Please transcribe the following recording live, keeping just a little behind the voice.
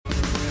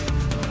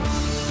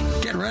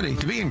ready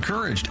to be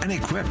encouraged and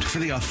equipped for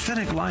the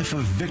authentic life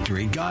of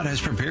victory God has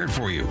prepared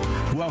for you.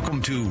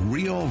 Welcome to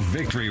Real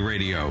Victory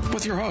Radio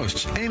with your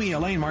hosts, Amy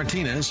Elaine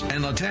Martinez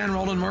and Latan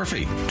Roland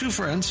Murphy. Two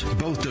friends,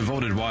 both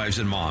devoted wives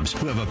and moms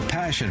who have a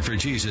passion for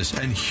Jesus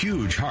and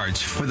huge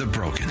hearts for the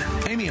broken.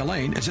 Amy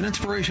Elaine is an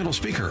inspirational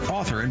speaker,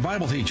 author, and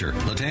Bible teacher.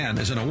 Latan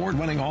is an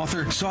award-winning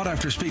author,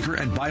 sought-after speaker,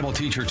 and Bible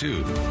teacher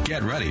too.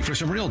 Get ready for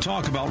some real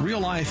talk about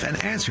real life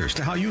and answers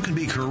to how you can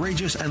be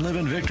courageous and live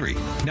in victory.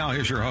 Now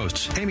here's your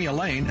hosts, Amy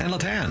Elaine and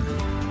Latan.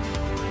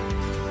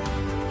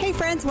 Hey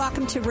friends,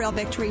 welcome to Real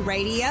Victory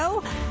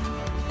Radio.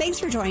 Thanks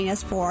for joining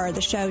us for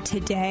the show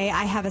today.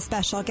 I have a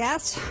special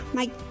guest.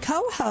 My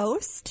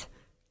co-host,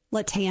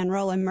 Latan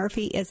Roland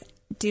Murphy, is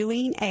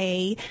doing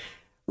a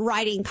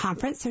writing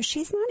conference, so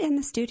she's not in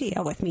the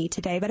studio with me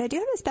today, but I do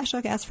have a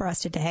special guest for us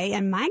today,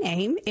 and my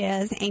name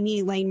is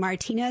Amy Elaine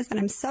Martinez, and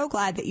I'm so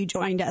glad that you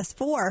joined us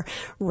for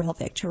Real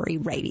Victory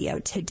Radio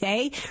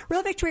today.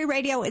 Real Victory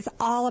Radio is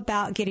all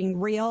about getting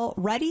real,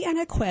 ready, and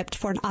equipped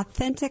for an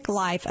authentic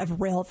life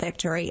of real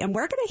victory, and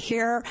we're going to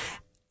hear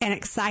an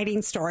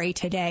exciting story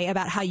today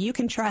about how you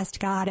can trust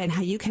God and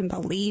how you can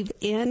believe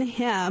in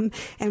Him,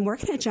 and we're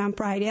going to jump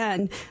right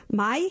in.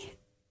 My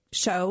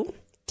show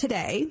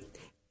today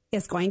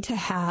is going to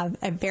have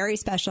a very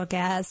special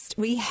guest.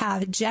 We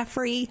have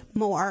Jeffrey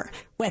Moore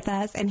with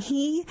us, and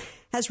he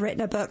has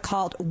written a book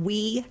called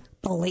We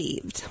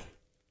Believed.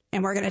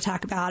 And we're going to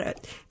talk about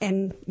it,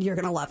 and you're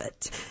going to love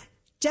it.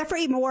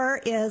 Jeffrey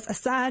Moore is a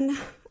son,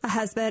 a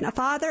husband, a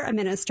father, a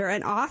minister,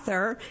 an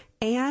author,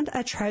 and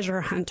a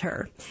treasure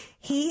hunter.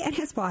 He and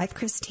his wife,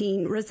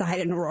 Christine, reside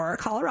in Aurora,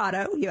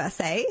 Colorado,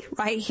 USA,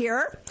 right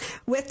here,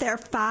 with their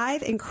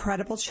 5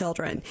 incredible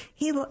children.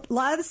 He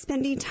loves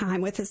spending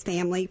time with his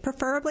family,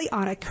 preferably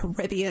on a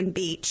Caribbean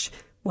beach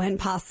when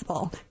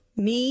possible.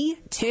 Me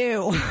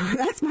too.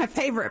 That's my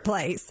favorite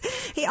place.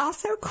 He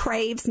also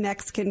craves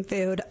Mexican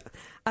food.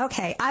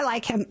 Okay, I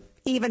like him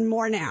even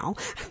more now.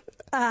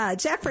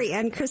 Jeffrey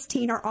and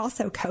Christine are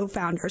also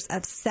co-founders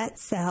of Set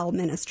Sail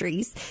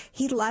Ministries.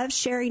 He loves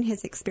sharing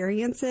his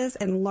experiences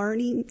and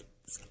learning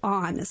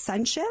on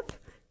sonship,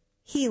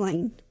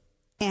 healing,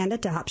 and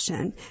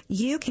adoption.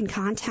 You can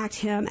contact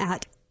him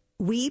at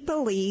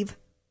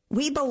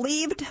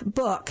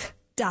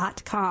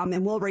WeBelievedBook.com,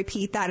 and we'll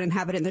repeat that and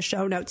have it in the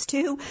show notes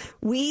too.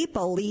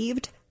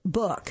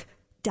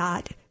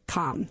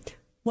 WeBelievedBook.com.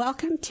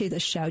 Welcome to the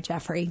show,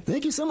 Jeffrey.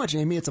 Thank you so much,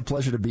 Amy. It's a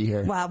pleasure to be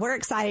here. Well, we're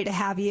excited to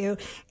have you.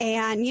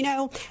 And, you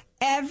know,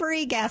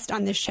 every guest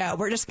on this show,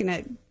 we're just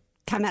going to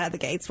come out of the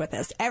gates with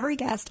this. Every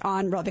guest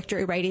on Real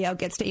Victory Radio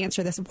gets to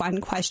answer this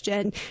one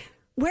question.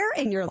 Where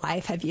in your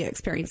life have you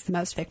experienced the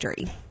most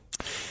victory?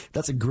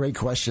 That's a great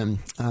question.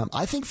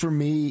 I think for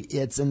me,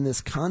 it's in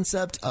this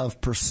concept of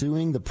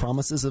pursuing the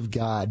promises of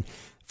God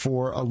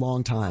for a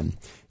long time.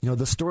 You know,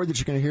 the story that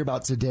you're going to hear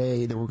about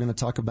today that we're going to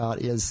talk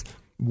about is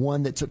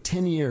one that took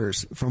 10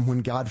 years from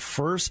when God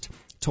first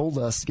told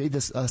us, gave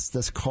us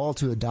this call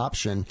to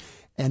adoption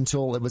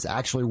until it was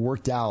actually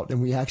worked out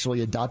and we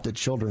actually adopted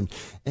children.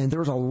 And there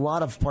was a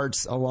lot of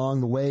parts along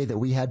the way that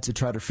we had to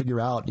try to figure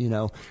out, you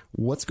know,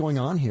 what's going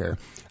on here.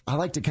 I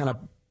like to kind of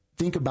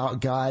think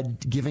about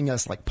God giving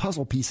us like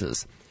puzzle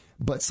pieces.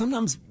 But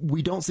sometimes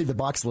we don't see the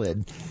box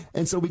lid.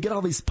 And so we get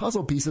all these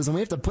puzzle pieces and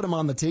we have to put them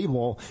on the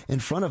table in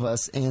front of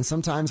us. And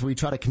sometimes we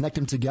try to connect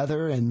them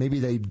together and maybe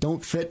they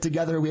don't fit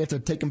together. We have to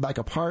take them back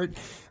apart.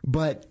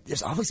 But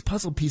there's all these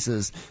puzzle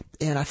pieces.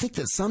 And I think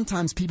that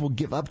sometimes people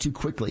give up too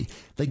quickly.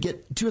 They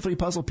get 2 or 3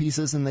 puzzle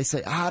pieces and they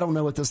say, I don't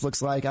know what this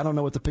looks like. I don't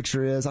know what the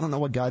picture is. I don't know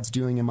what God's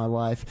doing in my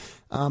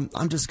life. I'm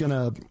just going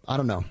to, I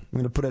don't know. I'm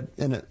going to put it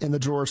in the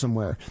drawer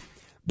somewhere.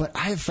 But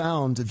I have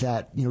found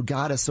that, you know,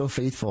 God is so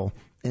faithful.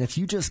 And if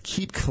you just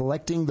keep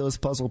collecting those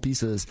puzzle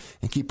pieces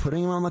and keep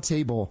putting them on the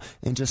table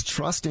and just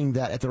trusting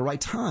that at the right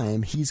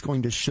time, He's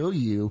going to show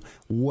you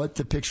what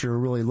the picture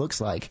really looks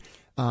like,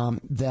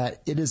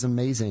 that it is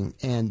amazing.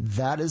 And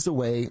that is the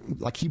way,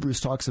 like Hebrews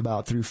talks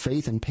about, through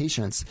faith and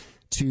patience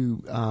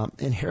to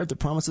inherit the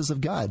promises of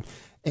God.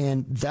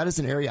 And that is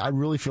an area I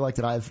really feel like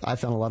that I've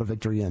found a lot of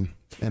victory in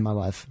my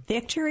life.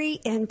 Victory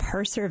in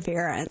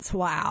perseverance.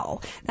 Wow.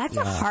 That's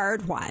a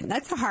hard one.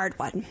 That's a hard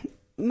one.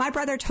 My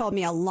brother told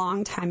me a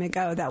long time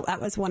ago that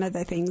that was one of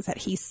the things that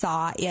he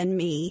saw in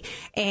me,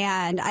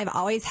 and I've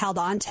always held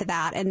on to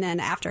that. And then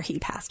after he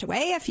passed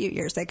away a few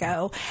years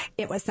ago,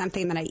 it was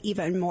something that I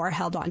even more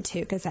held on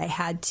to because I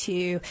had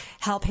to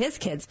help his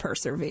kids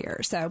persevere.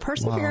 So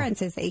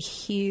perseverance is a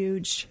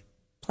huge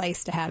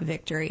place to have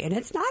victory, and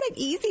it's not an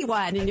easy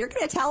one. And you're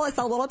going to tell us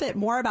a little bit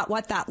more about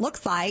what that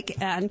looks like.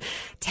 And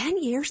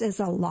 10 years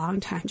is a long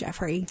time,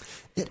 Jeffrey.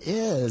 It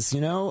is,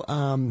 you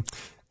know.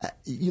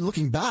 You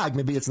looking back,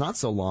 maybe it's not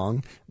so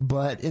long,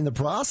 but in the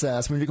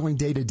process, when you're going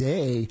day to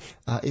day,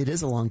 it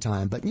is a long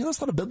time. But, you know, there's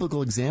a lot of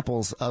biblical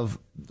examples of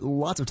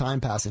lots of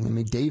time passing. I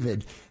mean,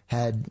 David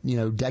had, you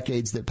know,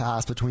 decades that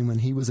passed between when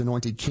he was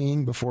anointed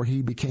king before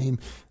he became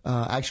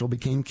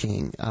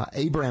king.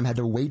 Abraham had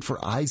to wait for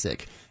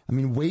Isaac. I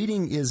mean,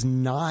 waiting is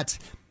not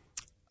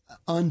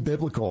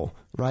unbiblical,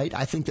 right?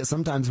 I think that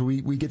sometimes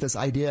we get this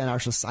idea in our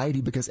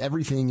society because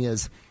everything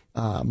is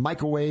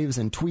microwaves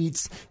and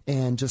tweets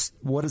and just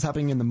what is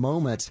happening in the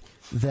moment,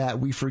 that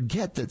we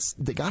forget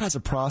that God has a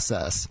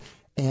process.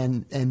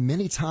 And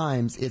many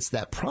times it's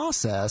that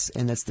process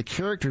and it's the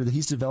character that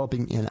he's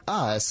developing in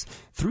us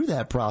through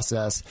that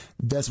process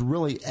that's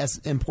really as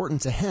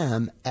important to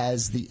him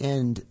as the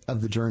end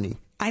of the journey.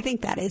 I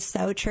think that is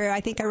so true. I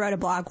think I wrote a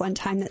blog one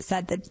time that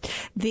said that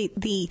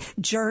the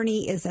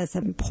journey is as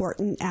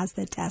important as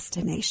the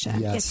destination.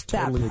 Yes, it's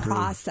totally the agree.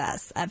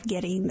 process of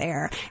getting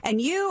there.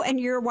 And you and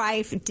your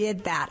wife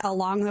did that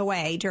along the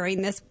way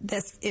during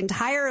this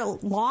entire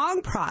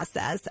long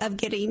process of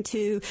getting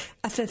to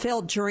a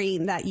fulfilled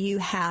dream that you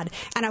had.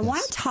 And I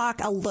want to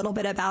talk a little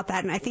bit about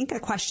that. And I think a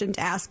question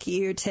to ask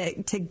you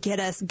to get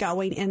us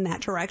going in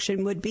that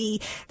direction would be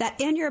that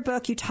in your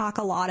book, you talk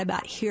a lot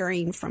about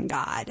hearing from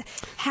God.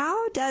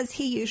 How does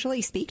he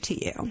usually speak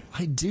to you?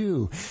 I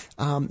do.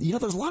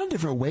 There's a lot of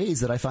different ways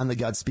that I find that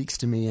God speaks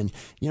to me. And,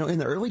 in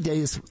the early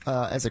days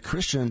as a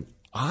Christian,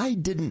 I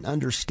didn't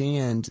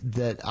understand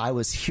that I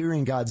was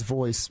hearing God's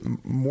voice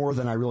more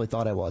than I really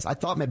thought I was. I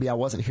thought maybe I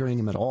wasn't hearing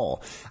him at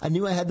all. I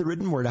knew I had the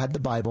written word, I had the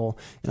Bible,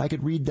 and I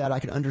could read that,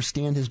 I could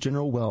understand his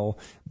general will.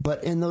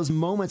 But in those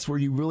moments where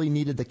you really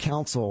needed the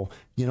counsel,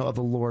 of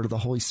the Lord, of the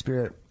Holy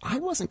Spirit, I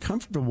wasn't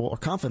comfortable or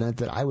confident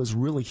that I was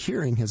really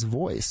hearing his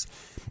voice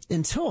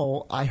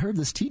until I heard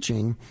this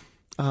teaching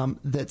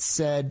that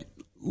said,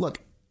 look,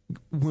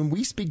 when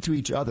we speak to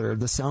each other,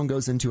 the sound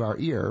goes into our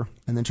ear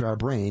and then to our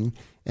brain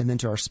and then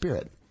to our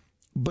spirit.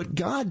 But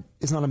God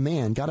is not a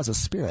man. God is a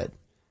spirit.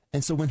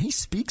 And so when he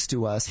speaks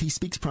to us, he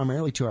speaks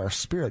primarily to our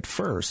spirit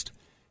first,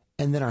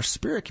 and then our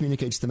spirit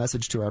communicates the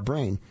message to our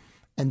brain.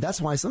 And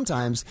that's why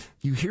sometimes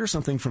you hear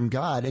something from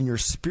God and your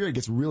spirit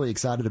gets really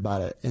excited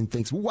about it and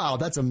thinks, wow,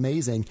 that's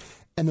amazing.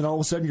 And then all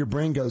of a sudden your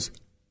brain goes,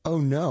 oh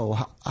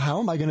no, how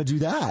am I going to do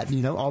that?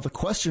 All the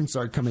questions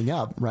start coming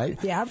up, right?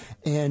 Yeah.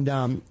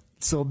 And,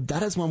 so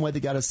that is one way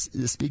that God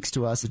speaks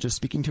to us, is just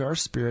speaking to our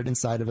spirit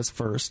inside of us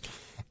first.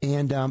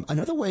 And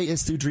another way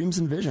is through dreams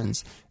and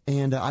visions.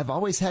 And I've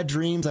always had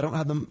dreams. I don't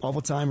have them all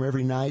the time or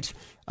every night.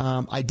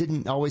 I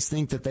didn't always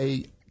think that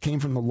they came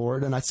from the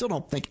Lord, and I still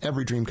don't think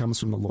every dream comes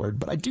from the Lord.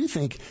 But I do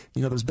think,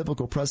 there's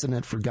biblical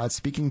precedent for God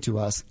speaking to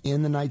us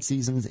in the night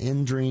seasons,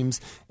 in dreams,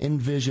 in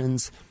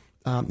visions.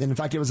 And in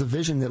fact, it was a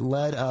vision that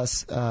led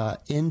us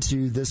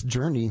into this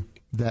journey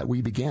that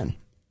we began.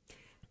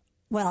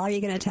 Well, are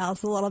you going to tell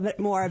us a little bit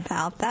more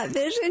about that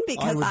vision?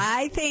 Because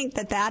I think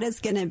that is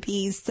going to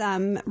be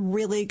some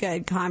really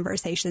good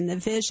conversation. The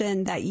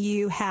vision that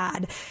you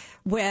had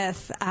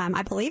with,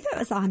 I believe it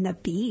was on the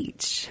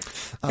beach,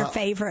 your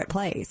favorite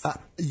place.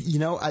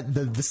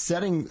 The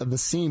setting of the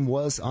scene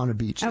was on a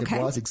beach. Okay.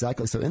 It was,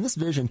 exactly. So in this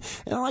vision,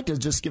 and I like to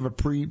just give a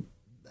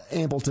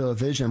preamble to a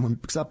vision,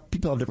 because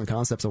people have different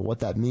concepts of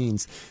what that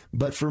means.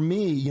 But for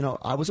me,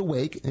 I was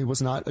awake. It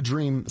was not a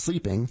dream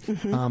sleeping,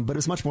 but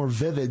it's much more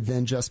vivid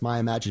than just my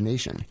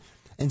imagination.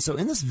 And so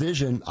in this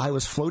vision, I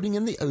was floating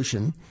in the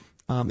ocean.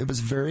 It was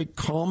a very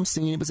calm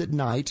scene. It was at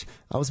night.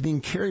 I was being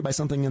carried by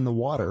something in the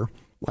water,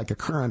 like a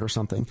current or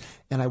something.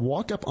 And I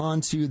walked up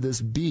onto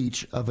this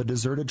beach of a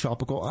deserted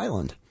tropical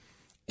island.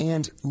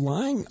 And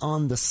lying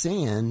on the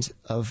sand,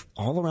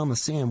 all around the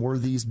sand, were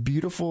these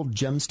beautiful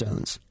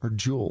gemstones or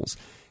jewels.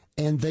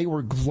 And they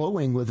were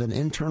glowing with an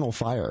internal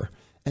fire.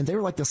 And they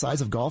were like the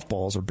size of golf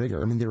balls or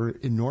bigger. I mean, they were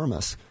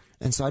enormous.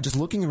 And so I just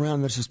looking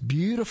around, there's this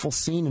beautiful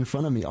scene in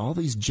front of me, all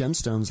these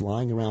gemstones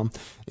lying around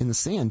in the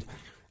sand.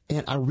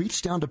 And I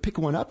reached down to pick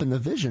one up in the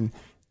vision.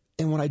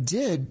 And when I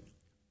did,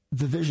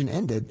 the vision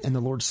ended, and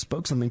the Lord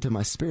spoke something to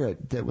my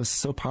spirit that was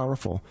so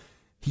powerful.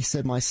 He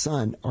said, "My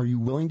son, are you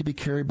willing to be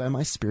carried by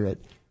my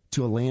spirit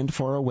to a land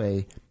far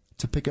away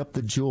to pick up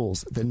the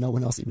jewels that no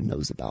one else even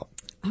knows about?"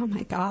 Oh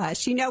my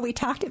gosh. We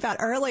talked about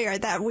earlier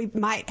that we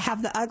might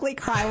have the ugly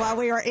cry while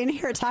we were in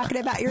here talking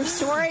about your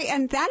story.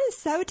 And that is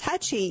so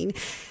touching.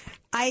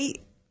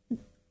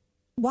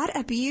 What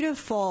a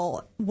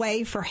beautiful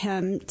way for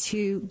him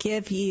to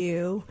give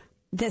you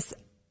this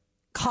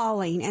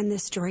calling and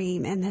this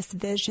dream and this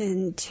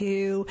vision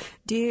to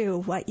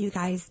do what you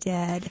guys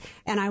did.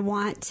 And I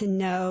want to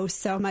know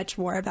so much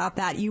more about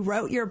that. You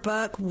wrote your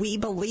book, We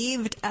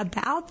Believed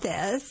About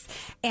This.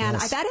 And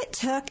Yes. I bet it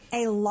took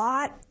a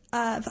lot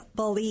of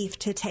belief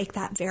to take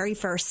that very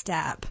first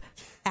step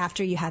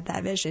after you had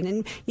that vision.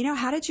 And,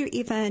 how did you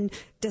even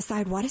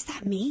decide, what does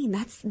that mean?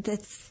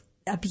 That's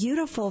a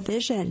beautiful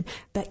vision,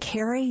 but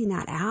carrying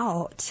that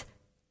out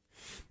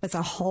was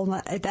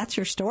that's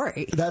your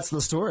story. That's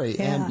the story.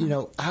 Yeah.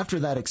 And, after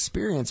that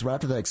experience,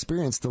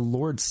 the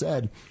Lord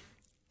said,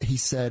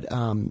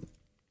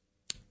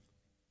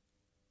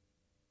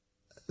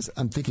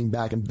 I'm thinking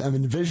back, I'm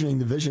envisioning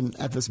the vision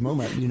at this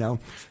moment,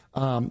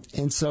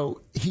 and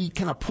so he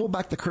kind of pulled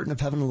back the curtain of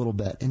heaven a little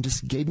bit and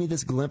just gave me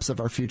this glimpse of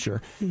our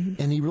future.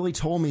 Mm-hmm. And he really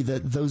told me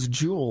that those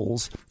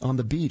jewels on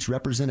the beach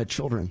represented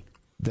children,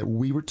 that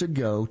we were to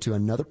go to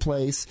another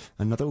place,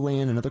 another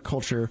land, another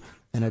culture,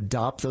 and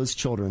adopt those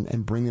children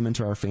and bring them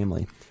into our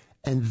family.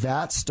 And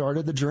that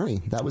started the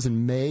journey. That was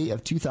in May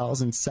of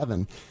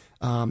 2007.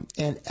 And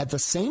at the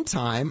same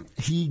time,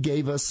 he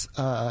gave us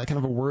kind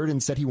of a word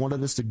and said he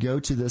wanted us to go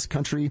to this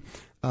country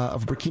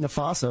of Burkina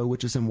Faso,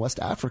 which is in West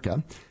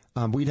Africa.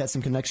 We'd had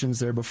some connections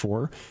there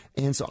before.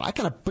 And so I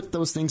kind of put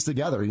those things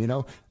together,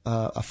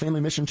 a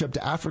family mission trip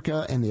to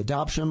Africa and the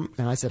adoption.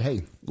 And I said,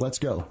 hey, let's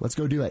go. Let's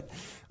go do it.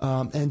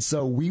 And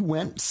so we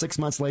went 6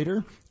 months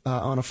later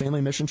on a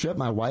family mission trip,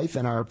 my wife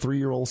and our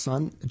 3-year-old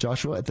son,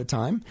 Joshua, at the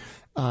time.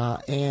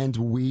 And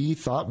we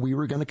thought we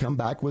were going to come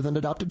back with an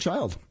adopted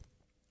child.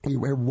 We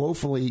were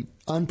woefully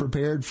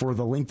unprepared for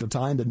the length of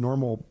time that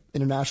normal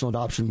international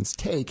adoptions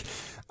take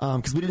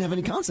because we didn't have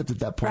any concept at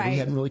that point. Right. We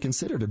hadn't really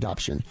considered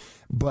adoption.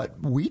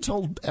 But we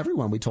told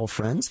everyone, we told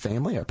friends,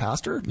 family, our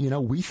pastor,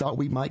 we thought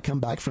we might come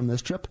back from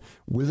this trip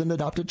with an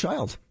adopted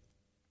child.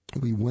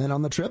 We went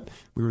on the trip.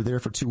 We were there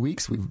for 2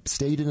 weeks. We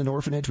stayed in an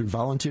orphanage. We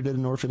volunteered at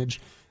an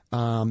orphanage.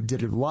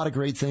 Did a lot of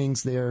great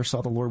things there,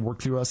 saw the Lord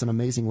work through us in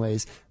amazing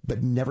ways,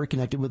 but never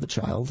connected with a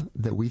child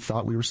that we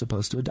thought we were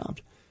supposed to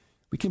adopt.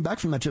 We came back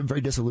from that trip very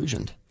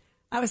disillusioned.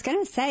 I was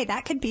going to say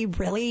that could be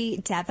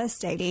really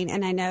devastating.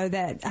 And I know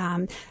that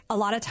a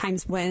lot of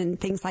times when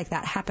things like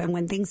that happen,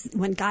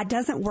 when God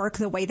doesn't work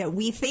the way that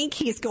we think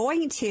he's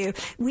going to,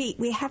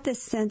 we have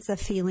this sense of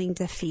feeling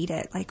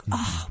defeated. Like,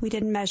 we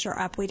didn't measure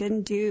up.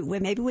 Maybe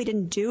we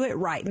didn't do it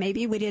right.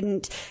 Maybe we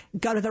didn't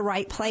go to the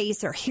right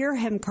place or hear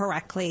him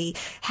correctly.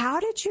 How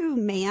did you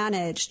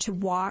manage to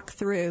walk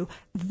through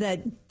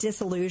the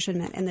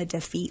disillusionment and the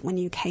defeat when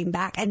you came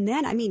back? And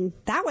then,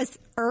 that was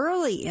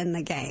early in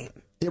the game.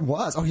 It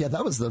was. Oh, yeah,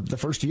 that was the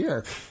first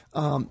year.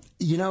 I'm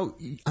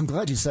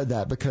glad you said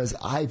that because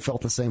I felt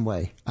the same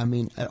way.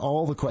 At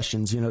all the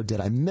questions, did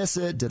I miss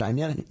it? Did I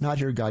not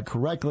hear God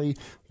correctly?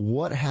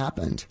 What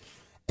happened?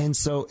 And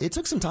so it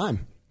took some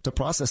time to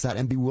process that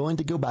and be willing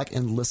to go back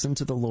and listen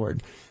to the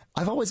Lord.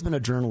 I've always been a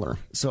journaler,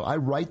 so I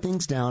write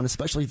things down,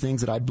 especially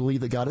things that I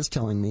believe that God is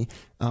telling me.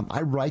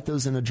 I write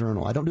those in a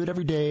journal. I don't do it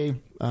every day.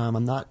 I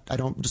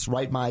don't just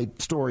write my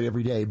story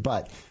every day,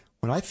 but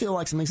when I feel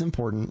like something's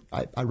important,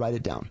 I write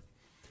it down.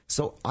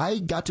 So I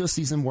got to a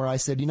season where I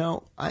said,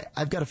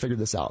 I've got to figure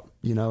this out.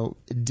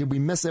 Did we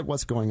miss it?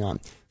 What's going on?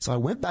 So I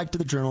went back to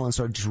the journal and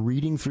started just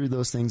reading through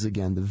those things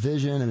again, the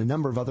vision and a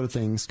number of other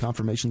things,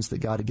 confirmations that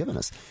God had given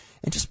us,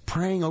 and just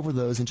praying over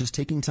those and just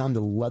taking time to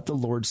let the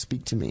Lord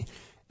speak to me.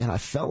 And I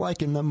felt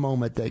like in the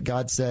moment that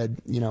God said,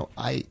 you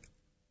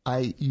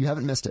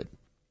haven't missed it.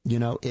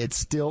 It's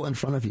still in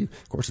front of you.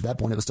 Of course, at that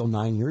point, it was still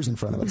 9 years in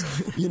front of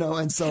us,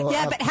 and so.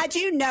 Yeah, but had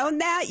you known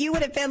that, you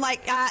would have been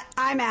like,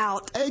 I'm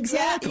out.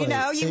 Exactly.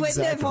 Yeah, you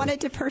wouldn't have wanted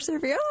to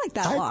persevere like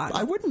that long.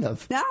 I wouldn't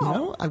have.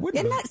 No. I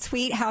wouldn't Isn't have. that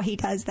sweet how he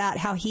does that?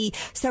 How he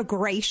so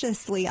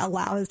graciously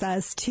allows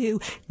us to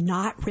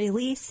not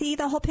really see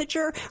the whole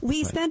picture.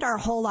 We spend our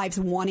whole lives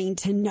wanting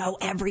to know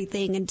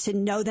everything and to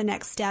know the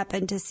next step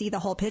and to see the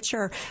whole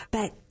picture.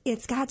 But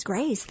it's God's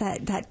grace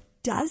that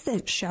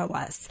doesn't show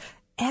us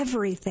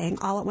everything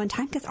all at one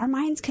time because our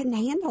minds couldn't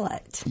handle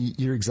it.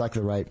 You're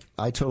exactly right.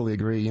 I totally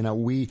agree.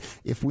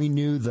 If we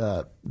knew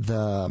the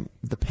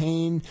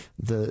pain,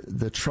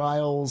 the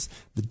trials,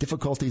 the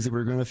difficulties that we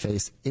were going to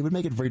face, it would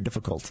make it very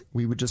difficult.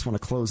 We would just want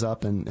to close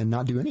up and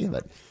not do any of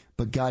it.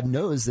 But God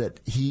knows that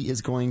he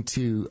is going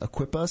to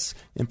equip us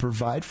and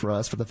provide for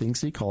us for the things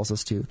he calls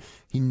us to.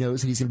 He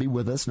knows that he's going to be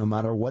with us no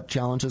matter what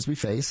challenges we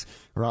face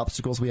or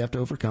obstacles we have to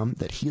overcome,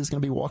 that he is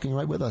going to be walking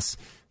right with us,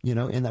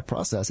 in that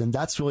process. And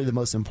that's really the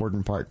most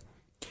important part.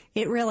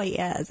 It really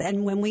is.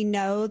 And when we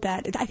know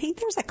that, I think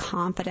there's a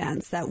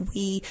confidence that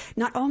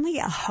not only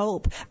a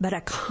hope, but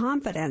a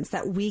confidence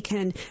that we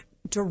can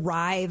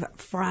derive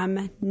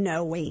from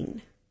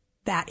knowing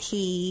that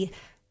he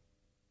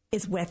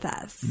is with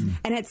us.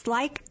 And it's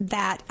like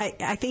that.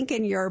 I think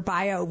in your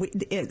bio,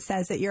 it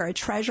says that you're a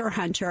treasure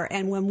hunter.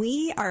 And when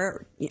we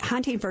are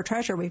hunting for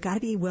treasure, we've got to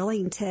be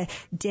willing to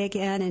dig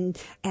in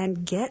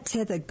and get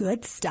to the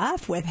good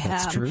stuff with him.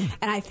 That's true.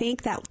 And I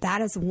think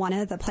that is one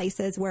of the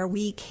places where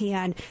we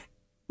can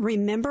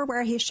remember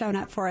where he's shown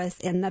up for us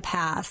in the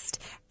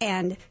past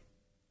and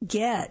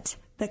get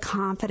the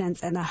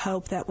confidence and the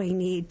hope that we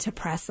need to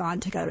press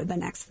on to go to the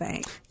next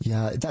thing.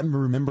 Yeah, that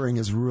remembering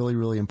is really,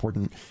 really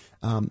important.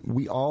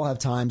 We all have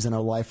times in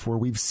our life where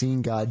we've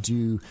seen God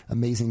do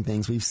amazing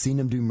things. We've seen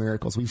him do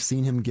miracles. We've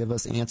seen him give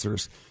us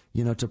answers,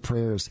 to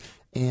prayers.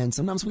 And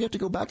sometimes we have to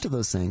go back to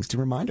those things to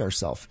remind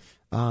ourselves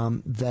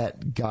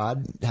that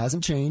God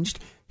hasn't changed.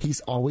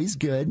 He's always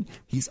good.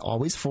 He's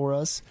always for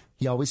us.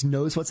 He always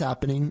knows what's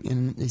happening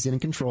and he's in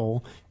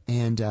control.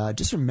 And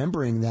just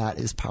remembering that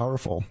is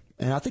powerful.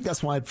 And I think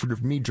that's why for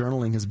me,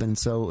 journaling has been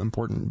so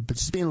important. But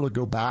just being able to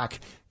go back,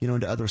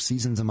 into other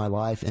seasons in my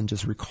life and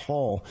just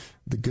recall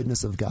the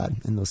goodness of God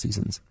in those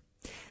seasons.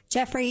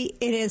 Jeffrey,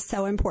 it is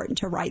so important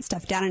to write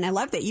stuff down. And I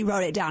love that you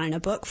wrote it down in a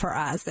book for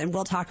us. And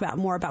we'll talk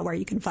more about where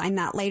you can find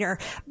that later.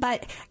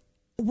 But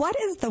what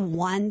is the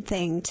one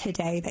thing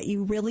today that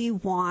you really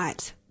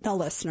want the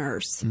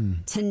listeners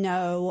to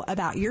know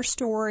about your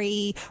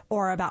story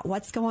or about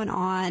what's going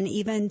on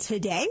even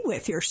today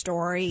with your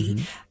story?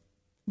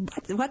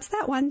 what's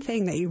that one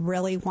thing that you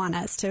really want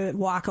us to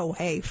walk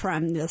away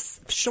from this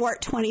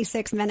short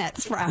 26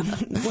 minutes from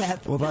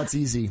with? Well, that's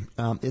easy.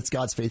 It's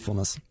God's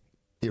faithfulness.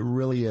 It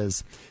really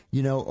is.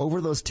 You know, over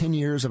those 10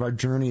 years of our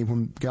journey,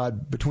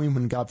 between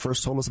when God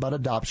first told us about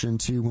adoption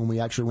to when we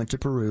actually went to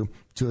Peru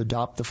to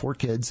adopt the 4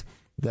 kids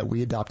that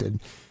we adopted,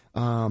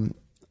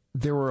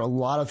 there were a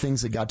lot of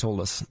things that God told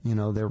us. You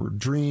know, there were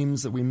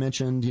dreams that we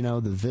mentioned, you know,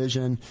 the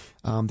vision.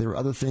 There were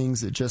other things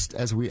that just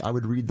as I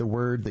would read the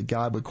word that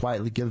God would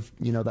quietly give,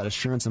 you know, that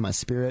assurance in my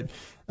spirit.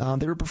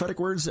 There were prophetic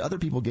words that other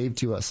people gave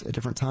to us at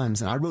different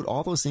times. And I wrote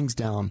all those things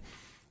down.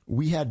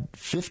 We had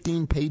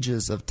 15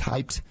 pages of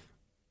typed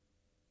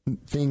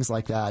things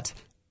like that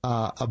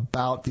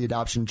about the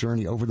adoption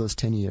journey over those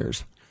 10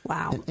 years.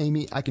 Wow. And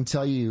Amy, I can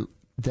tell you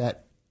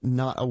that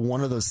not a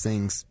one of those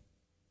things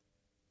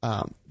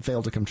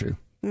failed to come true.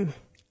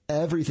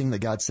 Everything that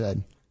God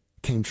said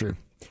came true.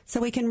 So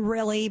we can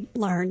really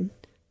learn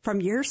from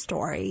your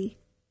story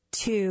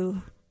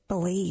to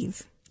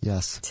believe.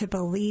 Yes. To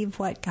believe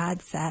what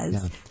God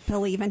says,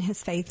 believe in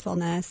his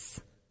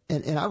faithfulness.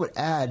 And I would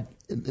add,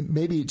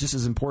 maybe just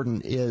as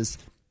important is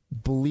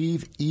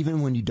believe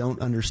even when you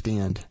don't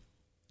understand,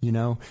 you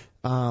know,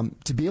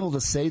 to be able to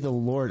say to the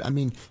Lord. I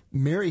mean,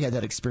 Mary had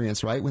that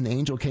experience, right? When the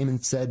angel came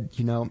and said,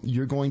 you know,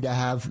 you're going to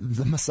have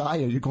the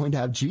Messiah, you're going to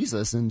have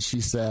Jesus. And she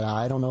said,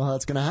 I don't know how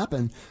that's going to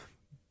happen,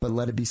 but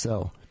let it be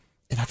so.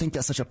 And I think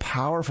that's such a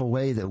powerful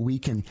way that we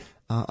can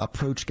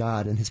approach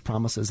God and his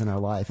promises in our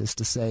life, is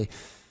to say,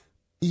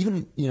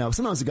 even, you know,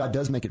 sometimes God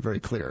does make it very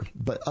clear,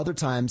 but other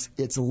times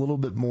it's a little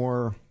bit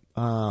more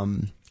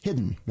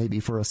hidden, maybe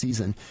for a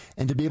season.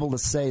 And to be able to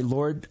say,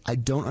 Lord, I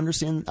don't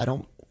understand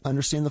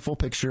the full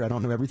picture. I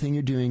don't know everything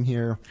you're doing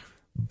here,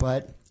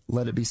 but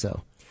let it be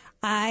so.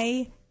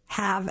 I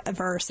have a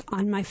verse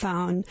on my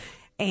phone,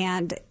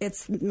 and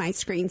it's my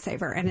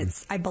screensaver, and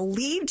it's, I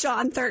believe,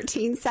 John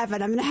 13:7. I'm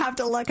going to have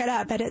to look it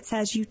up, but it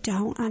says, you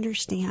don't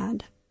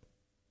understand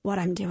what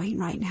I'm doing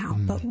right now,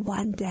 but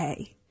one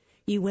day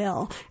you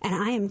will. And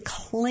I am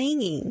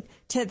clinging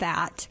to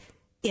that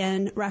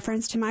in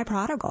reference to my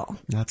prodigal.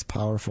 That's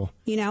powerful.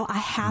 You know, I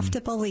have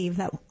to believe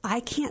that I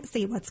can't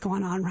see what's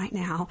going on right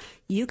now.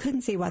 You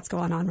couldn't see what's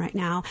going on right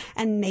now.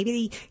 And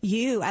maybe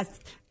you, as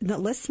the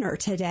listener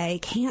today,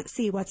 can't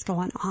see what's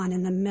going on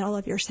in the middle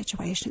of your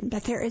situation.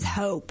 But there is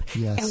hope.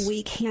 Yes. And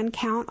we can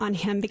count on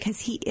him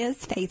because he is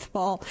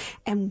faithful.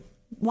 And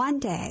one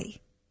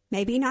day,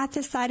 maybe not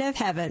this side of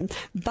heaven,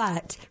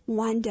 but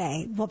one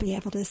day we'll be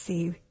able to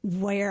see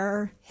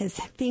where his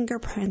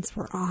fingerprints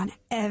were on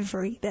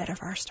every bit of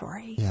our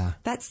story. Yeah.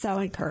 That's so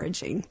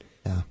encouraging.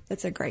 Yeah.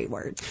 That's a great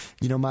word.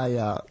 You know,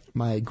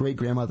 my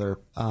great-grandmother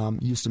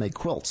used to make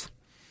quilts.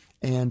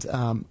 And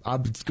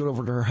I'd go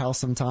over to her house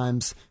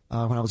sometimes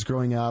when I was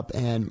growing up.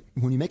 And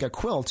when you make a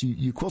quilt,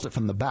 you quilt it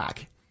from the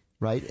back.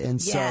 Right.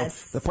 And so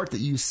the part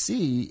that you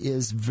see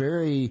is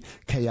very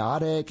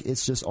chaotic.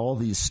 It's just all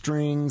these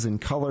strings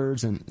and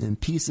colors and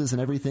pieces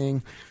and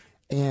everything.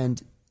 And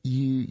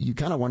you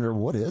kind of wonder,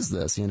 what is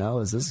this? You know,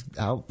 how's this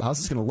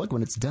going to look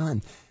when it's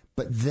done?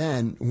 But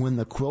then when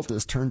the quilt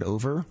is turned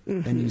over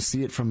and you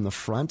see it from the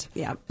front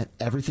and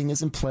everything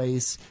is in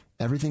place,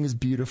 everything is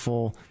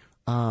beautiful,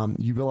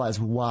 you realize,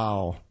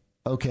 wow,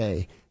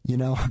 okay, you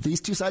know, these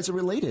two sides are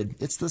related.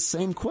 It's the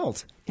same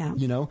quilt,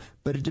 you know,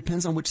 but it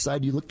depends on which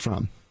side you looked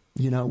from.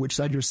 You know, which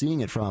side you're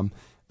seeing it from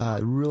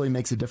really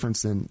makes a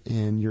difference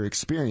in your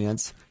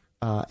experience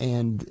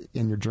and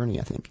in your journey,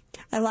 I think.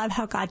 I love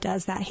how God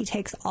does that. He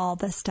takes all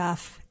the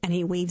stuff and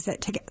he weaves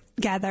it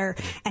together,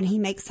 and he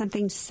makes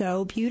something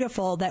so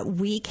beautiful that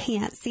we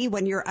can't see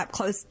when you're up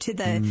close to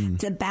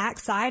the back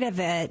side of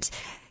it.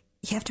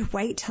 You have to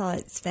wait till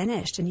it's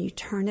finished and you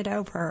turn it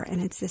over, and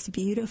it's this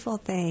beautiful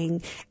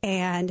thing,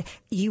 and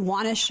you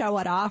want to show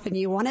it off and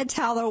you want to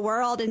tell the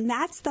world. And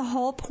that's the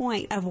whole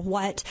point of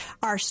what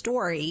our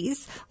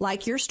stories,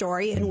 like your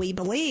story and We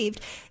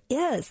Believed,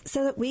 is,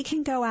 so that we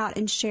can go out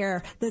and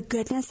share the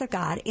goodness of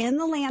God in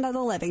the land of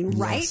the living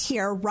right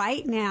here,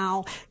 right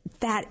now,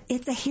 that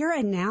it's a here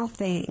and now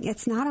thing.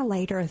 It's not a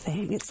later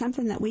thing. It's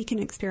something that we can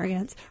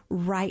experience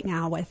right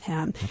now with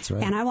him. That's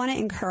right. And I want to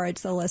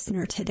encourage the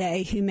listener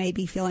today who may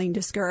be feeling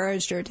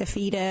discouraged or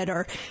defeated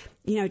or,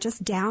 you know,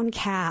 just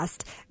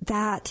downcast,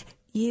 that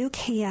you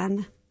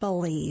can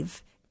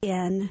believe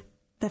in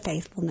the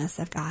faithfulness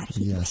of God.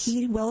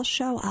 He will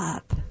show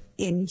up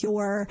in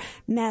your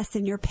mess,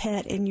 in your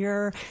pit, in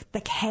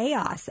the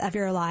chaos of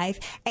your life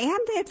and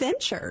the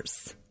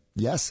adventures.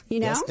 Yes. You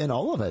know? Yes, in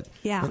all of it.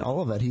 Yeah. In all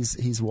of it.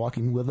 He's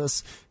walking with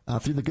us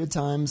through the good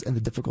times and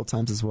the difficult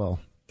times as well.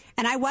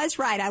 And I was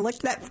right. I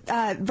looked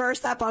that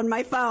verse up on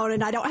my phone,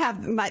 and I don't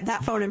have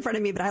that phone in front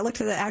of me, but I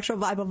looked at the actual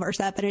Bible verse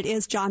up, and it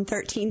is John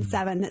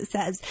 13:7 that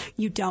says,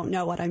 you don't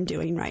know what I'm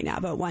doing right now,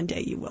 but one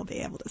day you will be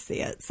able to see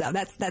it. So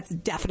that's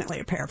definitely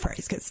a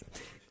paraphrase, because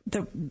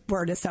the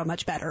word is so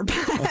much better.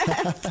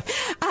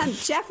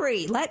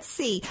 Jeffrey, let's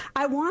see.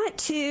 I want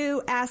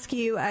to ask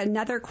you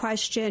another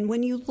question.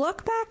 When you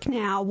look back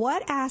now,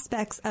 what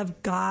aspects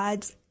of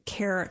God's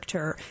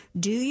character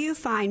do you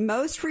find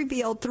most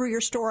revealed through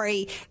your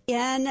story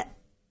in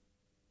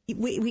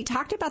we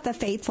talked about the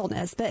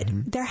faithfulness, but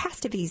there has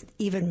to be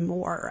even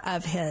more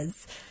of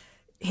his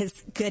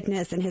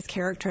goodness and his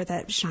character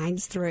that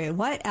shines through.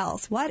 What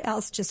else? What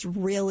else just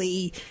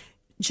really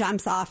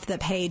jumps off the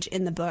page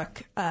in the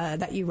book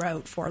that you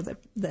wrote for the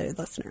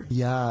listener?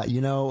 Yeah,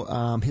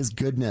 his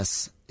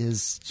goodness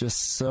is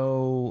just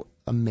so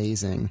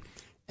amazing.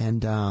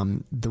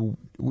 And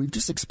we've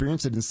just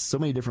experienced it in so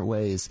many different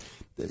ways.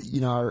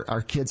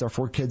 Our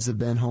 4 kids have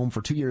been home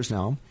for 2 years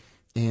now,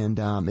 and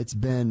it's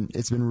been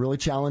really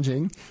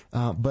challenging.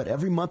 But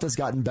every month has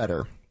gotten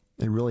better.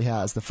 It really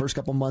has. The first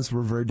couple months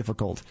were very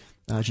difficult.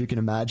 As you can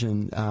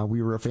imagine,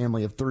 we were a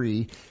family of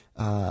 3,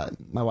 my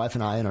wife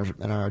and I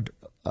and our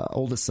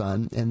oldest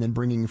son, and then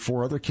bringing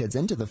 4 other kids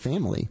into the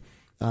family.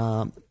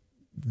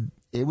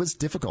 It was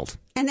difficult.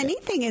 And the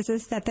neat thing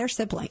is that they're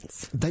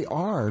siblings. They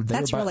are. They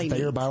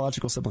are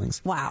biological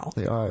siblings. Wow.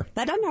 They are.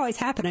 That doesn't always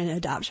happen in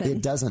adoption.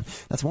 It doesn't.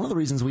 That's one of the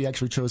reasons we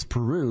actually chose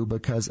Peru,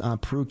 because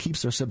Peru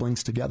keeps their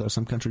siblings together.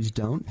 Some countries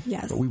don't.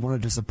 Yes. But we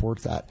wanted to support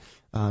that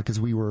because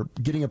we were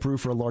getting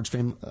approved for a large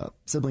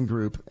sibling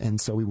group,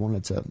 and so we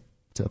wanted to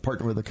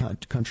partner with a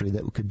country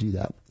that could do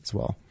that as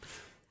well.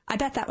 I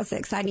bet that was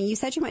exciting. You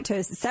said you went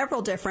to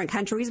several different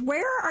countries.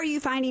 Where are you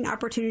finding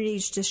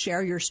opportunities to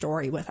share your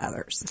story with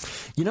others?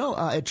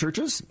 At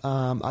churches,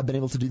 I've been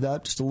able to do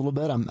that just a little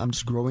bit. I'm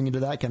just growing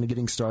into that, kind of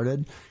getting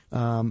started.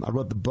 I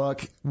wrote the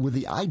book with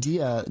the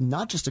idea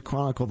not just to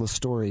chronicle the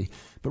story,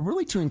 but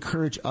really to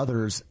encourage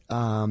others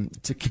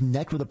to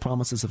connect with the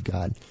promises of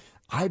God.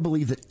 I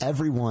believe that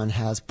everyone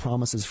has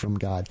promises from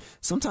God.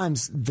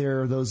 Sometimes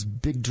there are those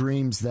big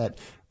dreams that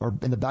are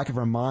in the back of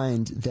our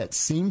mind that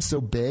seem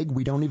so big,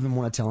 we don't even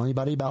want to tell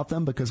anybody about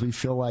them because we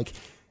feel like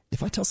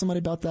if I tell somebody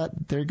about that,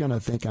 they're going to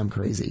think I'm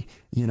crazy.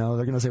 They're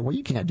going to say, well,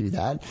 you can't do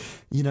that,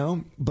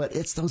 but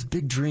it's those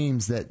big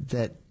dreams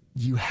that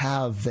you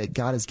have that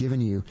God has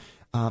given you.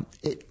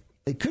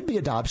 It could be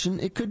adoption.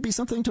 It could be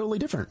something totally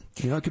different.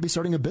 It could be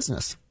starting a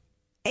business.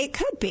 It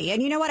could be.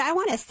 And you know what? I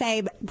want to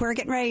say we're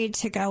getting ready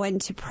to go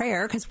into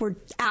prayer because we're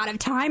out of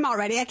time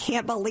already. I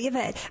can't believe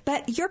it.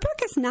 But your book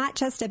is not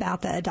just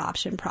about the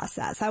adoption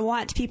process. I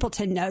want people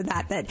to know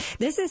that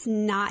this is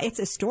not, it's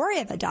a story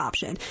of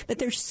adoption, but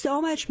there's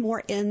so much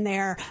more in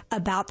there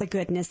about the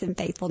goodness and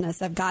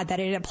faithfulness of God that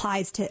it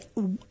applies to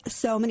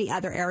so many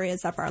other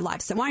areas of our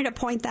lives. So I wanted to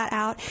point that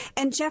out.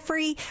 And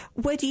Jeffrey,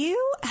 would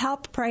you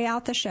help pray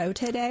out the show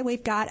today?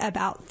 We've got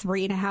about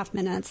 3.5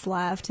 minutes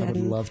left. I would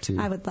love to.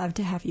 I would love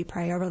to have you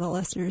pray over the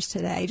listeners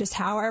today, just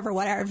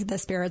whatever the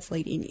Spirit's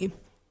leading you.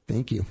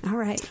 Thank you. All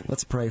right.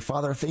 Let's pray.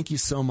 Father, thank you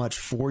so much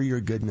for your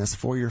goodness,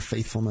 for your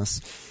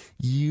faithfulness.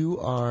 You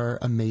are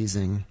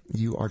amazing.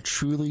 You are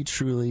truly,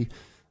 truly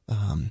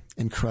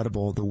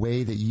incredible. The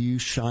way that you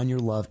shine your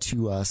love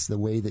to us, the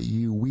way that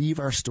you weave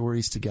our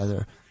stories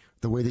together,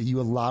 the way that you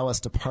allow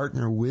us to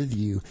partner with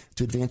you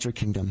to advance your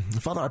kingdom.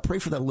 And Father, I pray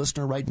for that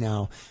listener right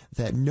now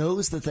that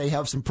knows that they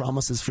have some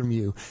promises from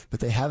you, but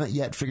they haven't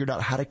yet figured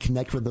out how to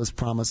connect with those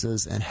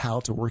promises and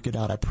how to work it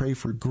out. I pray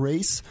for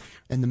grace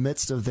in the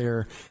midst of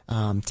their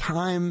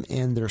time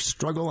and their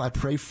struggle. I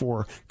pray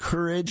for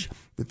courage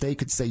that they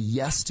could say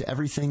yes to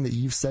everything that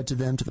you've said to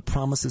them, to the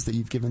promises that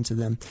you've given to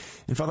them.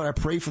 And Father, I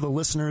pray for the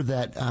listener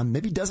that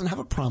maybe doesn't have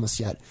a promise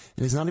yet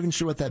and is not even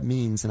sure what that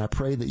means. And I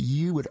pray that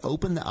you would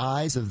open the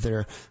eyes of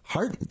their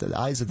heart, the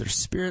eyes of their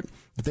spirit,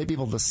 that they'd be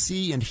able to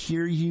see and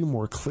hear you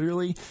more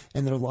clearly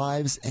in their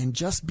lives and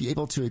just be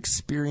able to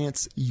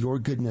experience your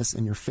goodness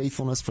and your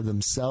faithfulness for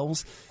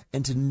themselves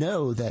and to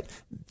know that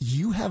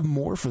you have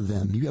more for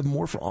them. You have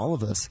more for all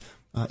of us.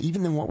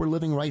 Even than what we're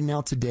living right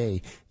now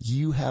today,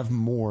 you have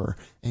more,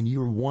 and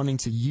you are wanting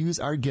to use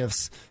our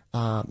gifts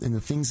and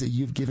the things that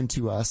you've given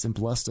to us and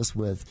blessed us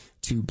with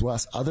to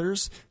bless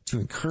others, to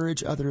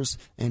encourage others,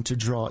 and to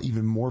draw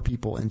even more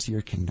people into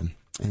your kingdom.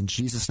 In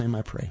Jesus' name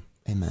I pray.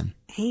 Amen.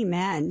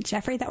 Amen.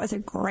 Jeffrey, that was a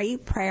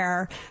great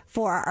prayer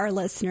for our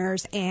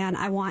listeners, and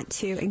I want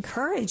to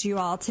encourage you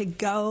all to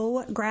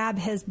go grab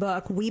his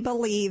book, We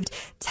Believed.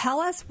 Tell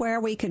us where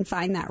we can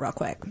find that real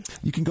quick.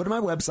 You can go to my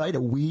website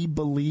at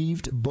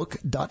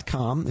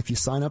webelievedbook.com. If you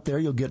sign up there,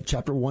 you'll get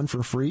chapter 1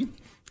 for free.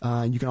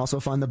 You can also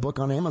find the book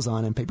on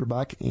Amazon in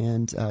paperback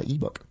and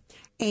ebook.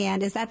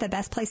 And is that the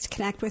best place to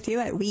connect with you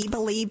at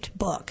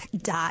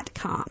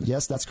webelievedbook.com?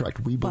 Yes, that's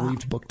correct.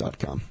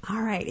 Webelievedbook.com.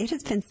 All right. It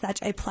has been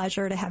such a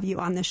pleasure to have you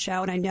on the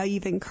show. And I know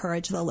you've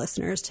encouraged the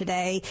listeners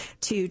today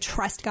to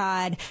trust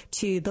God,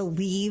 to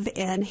believe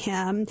in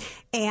him.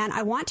 And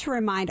I want to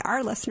remind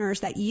our listeners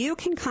that you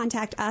can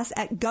contact us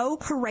at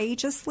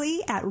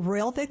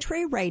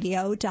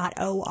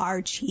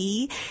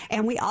gocourageously@realvictoryradio.org.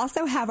 And we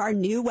also have our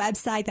new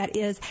website that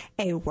is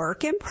a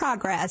work in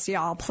progress,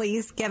 y'all.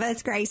 Please give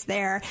us grace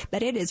there.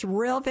 But it is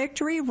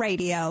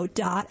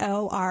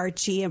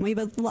realvictoryradio.org. And we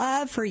would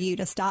love for you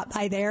to stop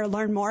by there,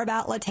 learn more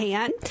about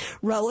Latan,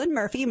 Roland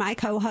Murphy, my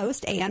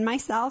co-host, and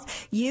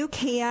myself. You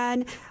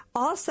can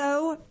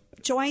also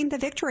join the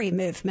Victory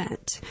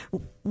Movement.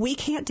 We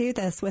can't do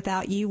this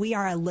without you. We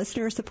are a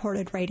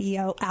listener-supported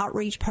radio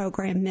outreach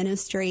program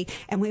ministry,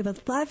 and we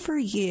would love for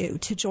you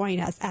to join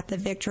us at the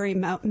Victory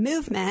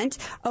Movement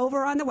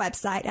over on the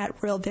website at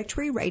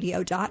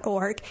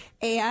realvictoryradio.org.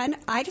 And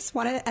I just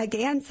want to,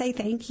 again, say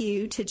thank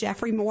you to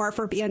Jeffrey Moore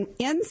for being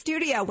in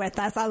studio with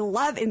us. I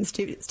love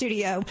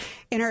in-studio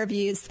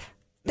interviews.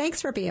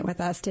 Thanks for being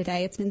with us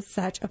today. It's been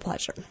such a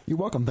pleasure. You're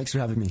welcome. Thanks for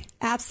having me.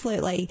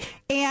 Absolutely.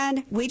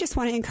 And we just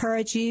want to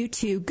encourage you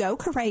to go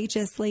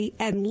courageously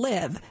and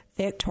live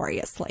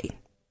victoriously.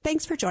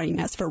 Thanks for joining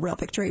us for Real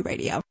Victory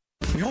Radio.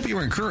 We hope you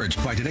were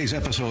encouraged by today's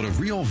episode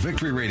of Real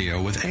Victory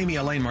Radio with Amy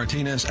Elaine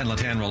Martinez and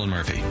Latan Roland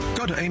Murphy.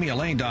 Go to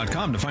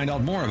amyelaine.com to find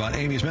out more about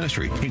Amy's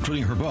ministry,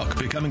 including her book,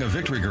 Becoming a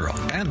Victory Girl.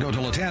 And go to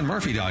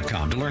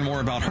latanmurphy.com to learn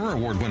more about her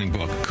award-winning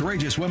book,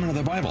 Courageous Women of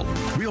the Bible.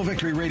 Real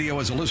Victory Radio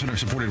is a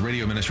listener-supported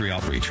radio ministry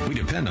outreach. We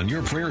depend on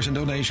your prayers and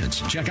donations.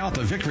 Check out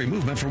the Victory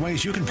Movement for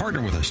ways you can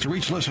partner with us to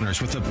reach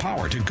listeners with the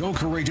power to go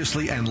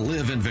courageously and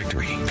live in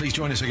victory. Please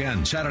join us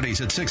again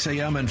Saturdays at 6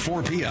 a.m. and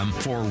 4 p.m.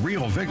 for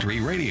Real Victory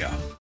Radio.